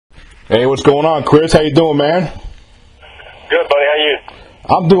Hey, what's going on, Chris? How you doing, man? Good, buddy. How you?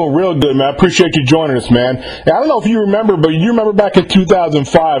 I'm doing real good, man. I appreciate you joining us, man. I don't know if you remember, but you remember back in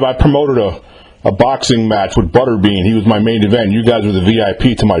 2005, I promoted a boxing match with Butterbean. He was my main event. You guys were the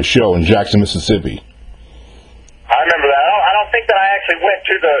VIP to my show in Jackson, Mississippi. I remember that. I don't think that I actually went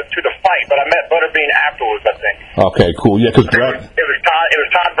to the fight, but I met Butterbean afterwards, I think. Okay, cool. Yeah, because it was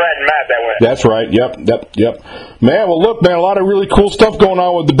Todd, Brad, and Matt that went. That's right. Yep. Man, well, look, man, a lot of really cool stuff going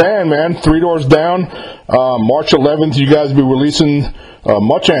on with the band, man. 3 Doors Down. March 11th, you guys will be releasing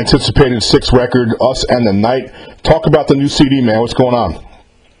much anticipated 6th record, Us and the Night. Talk about the new CD, man. What's going on?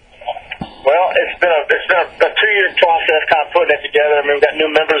 Well, it's been a 2-year process, kind of putting it together. I mean, we've got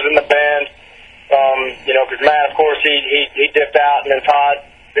new members in the band. Because Matt, of course, he dipped out, and then Todd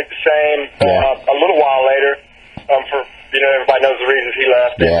did the same a little while later. Everybody knows the reasons he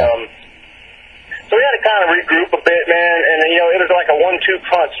left. Yeah. And, so we had to kind of regroup a bit, man. And it was like a 1-2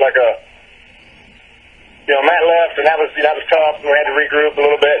 punch, like a. Matt left, and that was tough. And we had to regroup a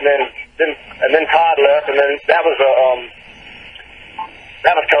little bit, and then Todd left, and then that was tough.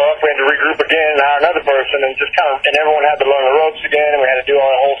 We had to regroup again and hire another person, and and everyone had to learn the ropes again, and we had to do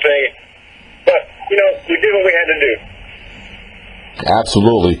all the whole thing. But we did what we had to do.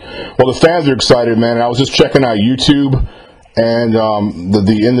 Absolutely. Well, the fans are excited, man. I was just checking out YouTube, and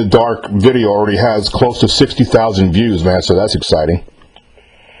the In the Dark video already has close to 60,000 views, man. So that's exciting.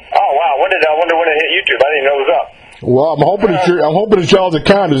 Oh wow! I wonder when it hit YouTube. I didn't know it was up. Well, I'm hoping it's y'all's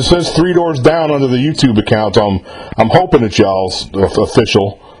account. It says 3 Doors Down under the YouTube account. So I'm hoping it's y'all's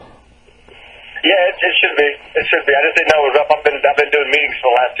official. Yeah, it should be. It should be. I just didn't know it was up. I've been doing meetings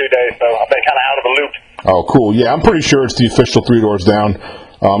for the last 2 days, so I've been kind of out of the loop. Oh, cool. Yeah, I'm pretty sure it's the official 3 Doors Down.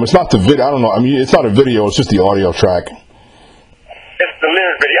 It's not the video. I don't know. I mean, it's not a video. It's just the audio track. It's the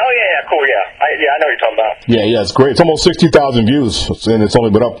lyric video. Oh yeah, cool. Yeah, I know what you're talking about. Yeah, it's great. It's almost 60,000 views, and it's only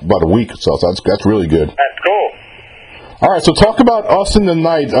been up about a week, so that's really good. That's cool. All right, so talk about Us in the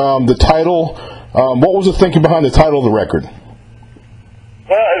Night. The title. What was the thinking behind the title of the record?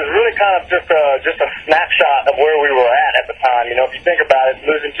 Well, it was really kind of just a snapshot of where we were at the time. If you think about it,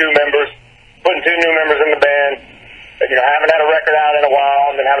 losing 2 members, putting 2 new members in the band, haven't had a record out in a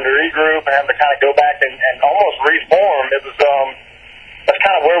while, and then having to regroup and having to kind of go back and almost reform. It was that's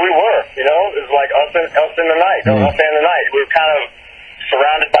kind of where we were. It was like us in the night, us and the night. We were kind of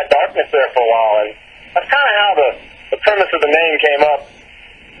surrounded by darkness there for a while, and that's kind of how the premise of the name came up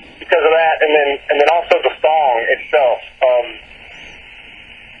because of that, and then also the song itself.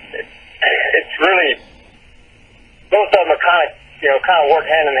 It's really both of them are kind of work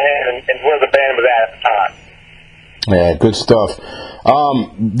hand in hand and where the band was at the time. Yeah, good stuff.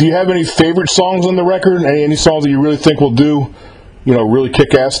 Do you have any favorite songs on the record? Any songs that you really think will do, really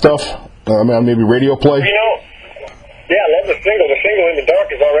kick-ass stuff? Maybe radio play? Yeah, I love the single. The single In the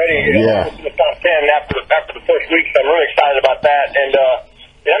Dark is already in the top 10 after the first week, so I'm really excited about that. And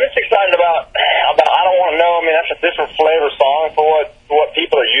I'm just excited about I Don't Want to Know. I mean, that's a different flavor song for what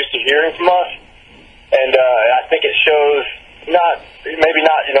people are used to hearing from us. And I think it shows maybe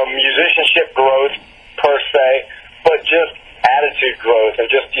not musicianship growth per se, but just attitude growth and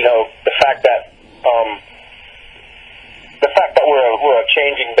just the fact that we're a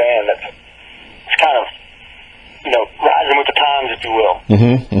changing band that's kind of rising with the times, if you will.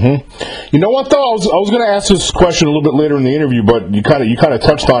 You know what though? I was going to ask this question a little bit later in the interview, but you kind of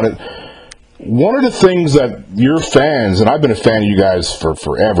touched on it. One of the things that your fans, and I've been a fan of you guys for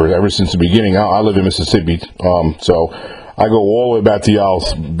forever, ever since the beginning. I live in Mississippi, so I go all the way back to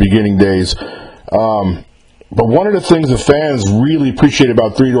y'all's beginning days. But one of the things the fans really appreciate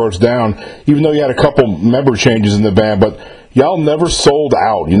about 3 Doors Down, even though you had a couple member changes in the band, but y'all never sold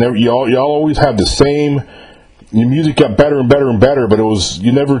out. Y'all always have the same. Your music got better and better and better, but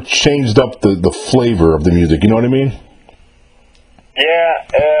you never changed up the flavor of the music. You know what I mean? Yeah,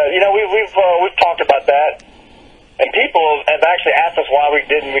 we've talked about that, and people have actually asked us why we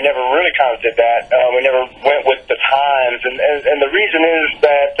didn't. We never really kind of did that. We never went with the times, and the reason is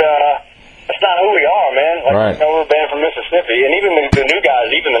that that's not who we are, man. Right. We're a band from Mississippi, and even the new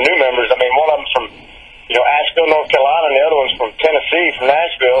guys, even the new members. I mean, one of them's from Asheville, North Carolina, and the other one's from Tennessee, from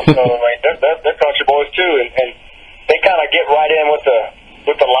Nashville. So they're country boys too, and they kind of get right in with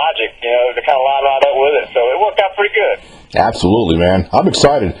the logic. They kind of line right up with it. So it worked out pretty good. Absolutely, man. I'm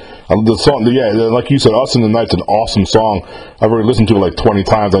excited. The song, like you said, Us in the Night's an awesome song. I've already listened to it like 20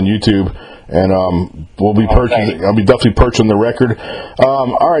 times on YouTube, and I'll be definitely purchasing the record.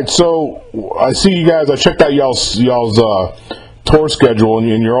 All right, so I see you guys. I checked out y'all's tour schedule,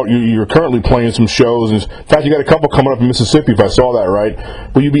 and you're currently playing some shows. In fact, you got a couple coming up in Mississippi, if I saw that right.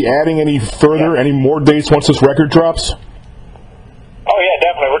 Will you be adding any more dates once this record drops? Oh yeah,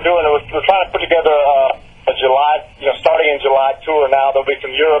 definitely. we're doing is we're trying to put together a July, starting in July tour now. There'll be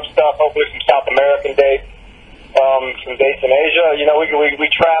some Europe stuff, hopefully some South American dates, some dates in Asia. We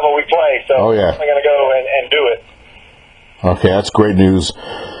travel, we play, so we're going to go and do it. Okay, that's great news.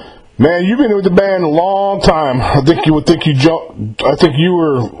 Man, you've been with the band a long time. I think you were,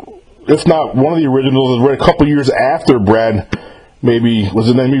 if not one of the originals, a couple years after Brad. Maybe was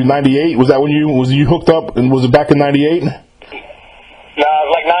it maybe 98? Was that when you hooked up? And was it back in 98? No, it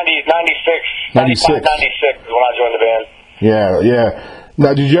was like 96 is when I joined the band. Yeah.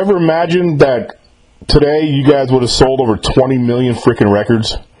 Now, did you ever imagine that today you guys would have sold over 20 million freaking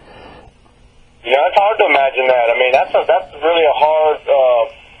records? It's hard to imagine that. I mean, that's really a hard.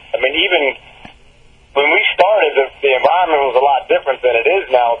 Even when we started, the environment was a lot different than it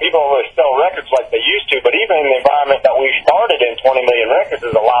is now. People don't really sell records like they used to, but even in the environment that we started in, 20 million records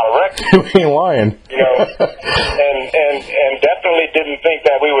is a lot of records. You ain't lying. And definitely didn't think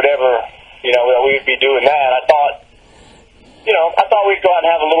that we would ever, that we would be doing that. I thought we'd go out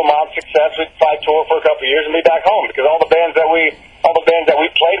and have a little mild success. We'd fly tour for a couple of years and be back home, because all the bands that we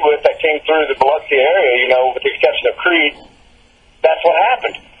played with that came through the Biloxi area, with the exception of Creed, that's what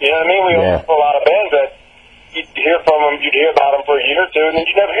happened. You know what I mean? We opened for a lot of bands that you'd hear about them for a year or two, and then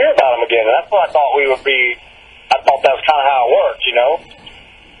you'd never hear about them again. And that's what I thought we would be. I thought that was kind of how it worked,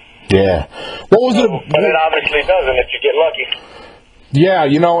 Yeah. What was it? But it obviously doesn't if you get lucky. Yeah,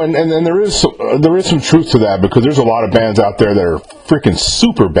 and there is some truth to that, because there's a lot of bands out there that are freaking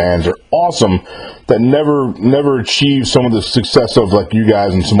super bands, are awesome, that never achieve some of the success of like you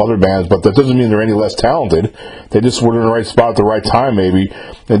guys and some other bands, but that doesn't mean they're any less talented. They just were in the right spot at the right time, maybe.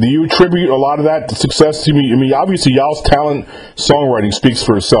 And do you attribute a lot of that to success to me? I mean, obviously y'all's talent, songwriting speaks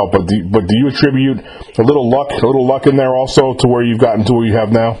for itself, but do you attribute a little luck in there also to where you've gotten to where you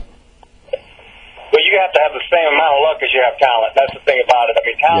have now? Well, you have to have the same amount of luck as you have talent. That's the thing about it. I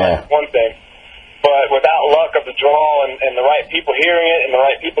mean, talent is one thing, but without luck of the draw and the right people hearing it, and the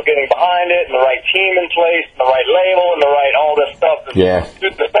right people getting behind it, and the right team in place, and the right label, and the right all this stuff, the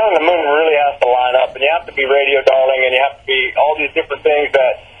sun and the moon really has to line up, and you have to be radio darling, and you have to be all these different things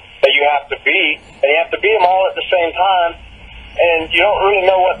that you have to be, and you have to be them all at the same time, and you don't really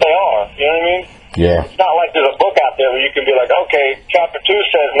know what they are. You know what I mean? Yeah. It's not like there's a book out there where you can be like, okay, chapter 2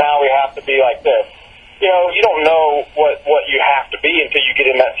 says now we have to be like this. You don't know what you have to be until you get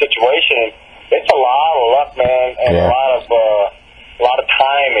in that situation. It's a lot of luck, man, and a lot of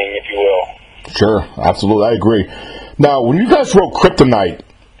timing, if you will. Sure, absolutely, I agree. Now, when you guys wrote Kryptonite,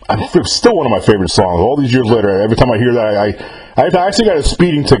 it's still one of my favorite songs. All these years later, every time I hear that, I actually got a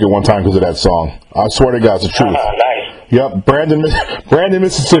speeding ticket one time because of that song. I swear to God, it's the truth. Nice. Yep, Brandon,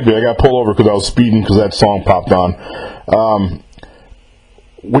 Mississippi. I got pulled over because I was speeding because that song popped on.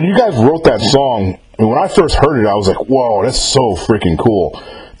 When you guys wrote that song, when I first heard it, I was like, "Whoa, that's so freaking cool."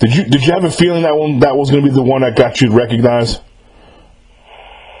 Did you have a feeling that was going to be the one that got you recognized?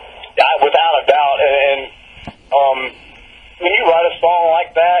 Yeah, without a doubt. And when you write a song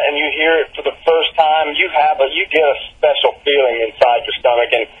like that and you hear it for the first time, you get a special feeling inside your stomach.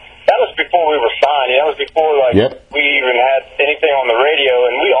 And that was before we were signed. That was before we even had anything on the radio.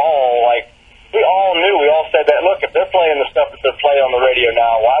 And we all knew. We all said that, look, if they're playing the stuff that they're playing on the radio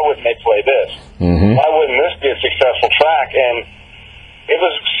now, why wouldn't they play this? Mm-hmm. Why wouldn't this be a successful track? And it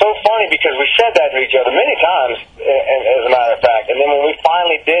was so funny because we said that to each other many times, as a matter of fact. And then when we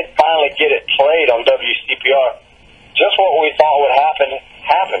finally get it played on WCPR, just what we thought would happen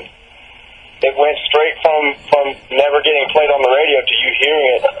happened. It went straight from never getting played on the radio to you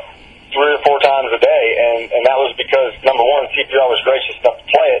hearing it 3 or 4 times a day. And that was because, number one, CPR was gracious enough to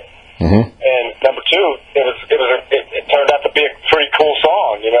play it. Mm-hmm. And number 2, it turned out to be a pretty cool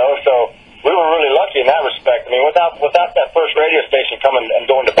song, So we were really lucky in that respect. I mean, without that first radio station coming and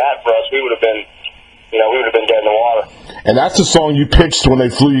going to bat for us, we would have been dead in the water. And that's the song you pitched when they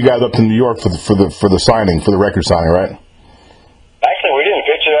flew you guys up to New York for the signing, for the record signing, right? Actually, we didn't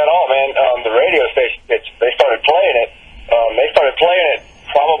pitch it at all, man. The radio station pitched. They started playing it. They started playing it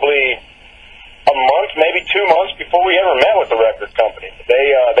probably a month, maybe 2 months before we ever met with the record company.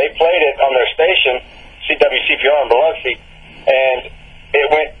 They played it on their station, CWCPR in Biloxi, and it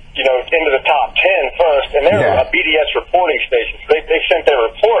went into the top 10 first, and they're a BDS reporting station, so they sent their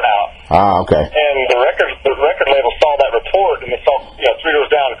report out. Ah, okay. And the record label saw that report, and they saw 3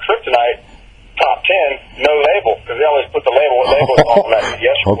 Doors Down, Kryptonite, top 10, no label, because they always put the label on that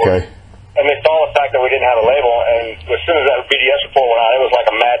BDS report. Okay. And they saw the fact that we didn't have a label, and as soon as that BDS report went out, it was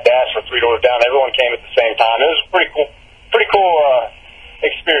like a mad dash for 3 Doors Down. Everyone came at the same time. It was a pretty cool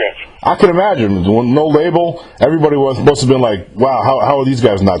experience. I can imagine. No label, everybody must have been like, wow, how are these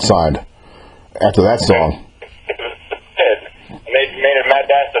guys not signed after that song? And they made a mad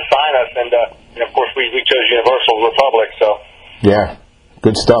dash to Yeah,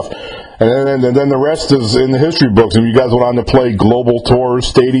 good stuff. And then the rest is in the history books. And you guys went on to play global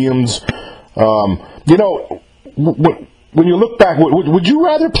tours, stadiums. You know, when you look back, would you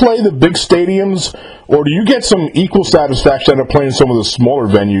rather play the big stadiums, or do you get some equal satisfaction out of playing some of the smaller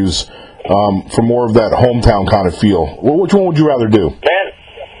venues for more of that hometown kind of feel? Which one would you rather do? Man,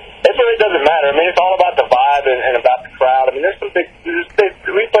 it really doesn't matter. I mean, it's all about the vibe and about the crowd. I mean,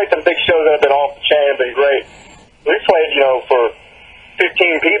 we played some big shows that have been off the chain, have been great. We played, you know, for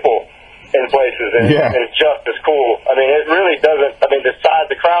 15 people in places, and it's just as cool. I mean, it really doesn't. I mean, the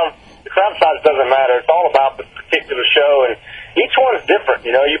crowd size doesn't matter. It's all about the particular show, and each one's different.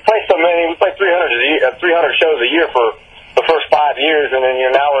 You know, you play so many. We play 300 shows a year for the first 5 years, and then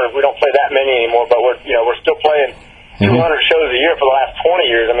now we don't play that many anymore. But we're still playing 200 shows a year for the last 20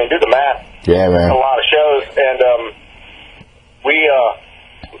 years. I mean, do the math. Yeah, man. That's a lot of shows, and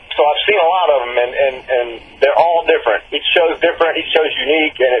so I've seen a lot of them, and they're all different. Each show's different. Each show's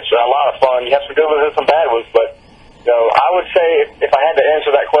unique, and it's a lot of fun. You have some good ones and some bad ones, but I would say if I had to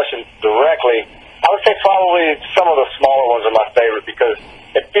answer that question directly, I would say probably some of the smaller ones are my favorite because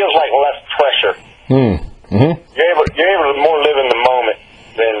it feels like less pressure. You're able to more live in the moment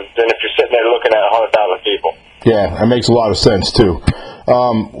than if you're sitting there looking at 100,000 people. Yeah, that makes a lot of sense too.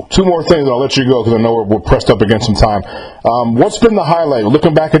 Two more things, and I'll let you go because I know we're pressed up against some time. What's been the highlight,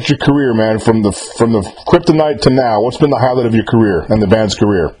 looking back at your career, man, from the Kryptonite to now? What's been the highlight of your career and the band's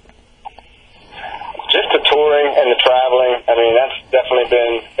career? Just the touring and the traveling. I mean, that's definitely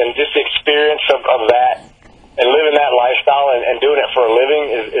been, and just the experience of that and living that lifestyle and doing it for a living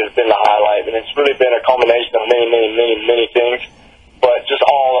has been the highlight. And it's really been a culmination of many things. But just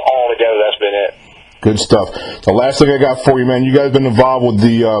all together, that's been it. Good stuff. The last thing I got for you, man, you guys been involved with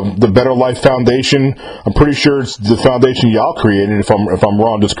the Better Life Foundation. I'm pretty sure it's the foundation y'all created. If I'm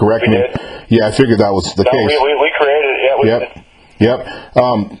wrong, just correct me. Yeah, I figured that was the case. We created it. Yep.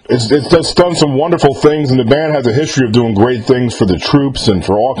 It's done some wonderful things, and the band has a history of doing great things for the troops and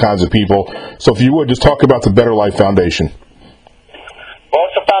for all kinds of people. So if you would, just talk about the Better Life Foundation. Well,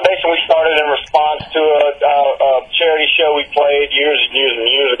 it's a foundation we started in response to a charity show we played years and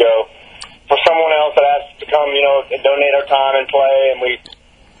years ago for someone else that asked us to come, and donate our time and play, and we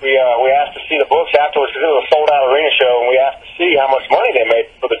asked to see the books afterwards because it was a sold-out arena show, and we asked to see how much money they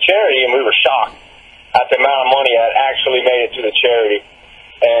made for the charity, and we were shocked at the amount of money that actually made it to the charity.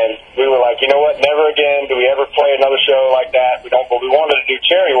 And we were like, you know what, never again do we ever play another show like that. We wanted to do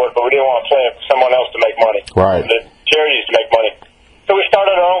charity work, but we didn't want to play it for someone else to make money. Right. The charities to make money. So we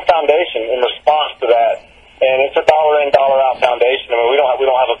started our own foundation in response to that. And it's a dollar in, dollar out foundation. I mean, we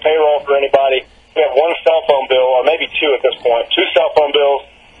don't have a payroll for anybody. We have one cell phone bill, or maybe two at this point, 2 cell phone bills,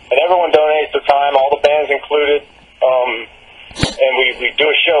 and everyone donates their time, all the bands included. And we do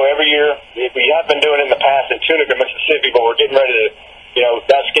a show every year. We have been doing it in the past in Tunica, Mississippi, but we're getting ready to,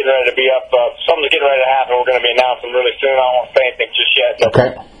 that's getting ready to be up. Something's getting ready to happen. We're going to be announcing really soon. I won't say anything just yet. But okay.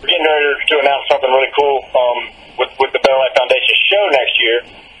 We're getting ready to announce something really cool with the Better Life Foundation show next year.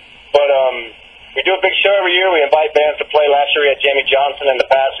 But we do a big show every year. We invite bands to play. Last year we had Jamie Johnson. In the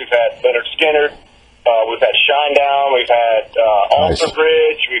past we've had Leonard Skinner. We've had Shinedown. We've had Alter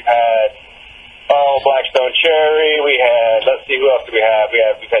Bridge. We've had Blackstone Cherry. We had, let's see, who else do we have?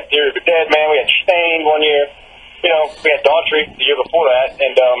 We've had Theory of a Dead Man. We had Stained one year. We had Daughtry the year before that.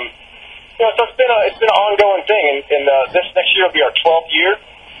 And, so it's been an ongoing thing. And this next year will be our 12th year.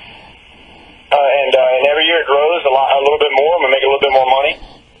 And every year it grows a little bit more, and we make a little bit more money.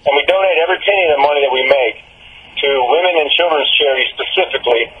 And we donate every penny of the money that we make to women and children's charities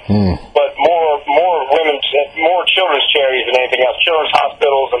specifically, but more children's charities than anything else, children's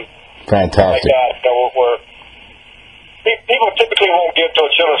hospitals and fantastic like that. People typically won't give to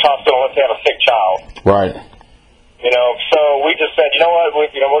a children's hospital unless they have a sick child. Right. So we just said, you know what, we're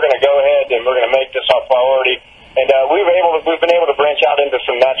going to go ahead and we're going to make this our priority. And we've been able to branch out into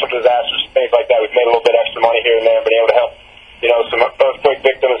some natural disasters and things like that. We've made a little bit extra money here and there, and been able to help, some earthquake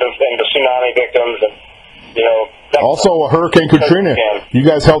victims and the tsunami victims, and also Hurricane Katrina. You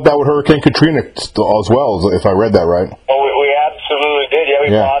guys helped out with Hurricane Katrina as well, if I read that right. Oh, we absolutely did. Yeah,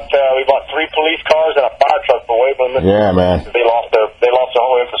 we bought 3 police cars and a fire truck for Waveland. Yeah, man. They lost their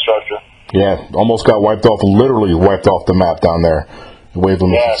whole infrastructure. Yeah, almost got literally wiped off the map down there in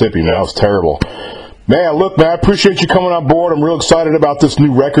Waveland, Mississippi. Man, that was terrible. Man, look, man, I appreciate you coming on board. I'm real excited about this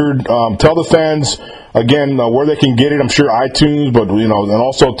new record. Tell the fans, again, where they can get it. I'm sure iTunes, but, and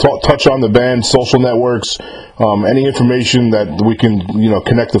also touch on the band's social networks, any information that we can,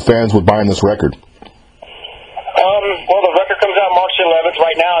 connect the fans with buying this record. Well, the record comes out March 11th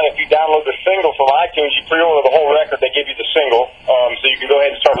right now, and if you download the single from iTunes, you pre-order the whole record, they give you the single, so you can go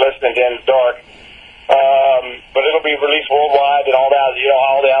ahead and start listening to In the Dark. But it'll be released worldwide and all that,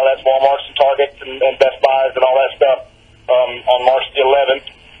 all the outlets, Walmarts and Targets and Best Buys and all that stuff on March the 11th.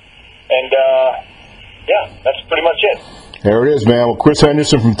 And, yeah, that's pretty much it. There it is, man. Well, Chris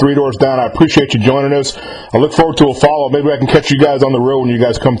Henderson from Three Doors Down, I appreciate you joining us. I look forward to a follow. Maybe I can catch you guys on the road when you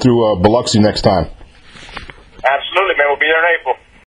guys come through Biloxi next time. Absolutely, man. We'll be there in April.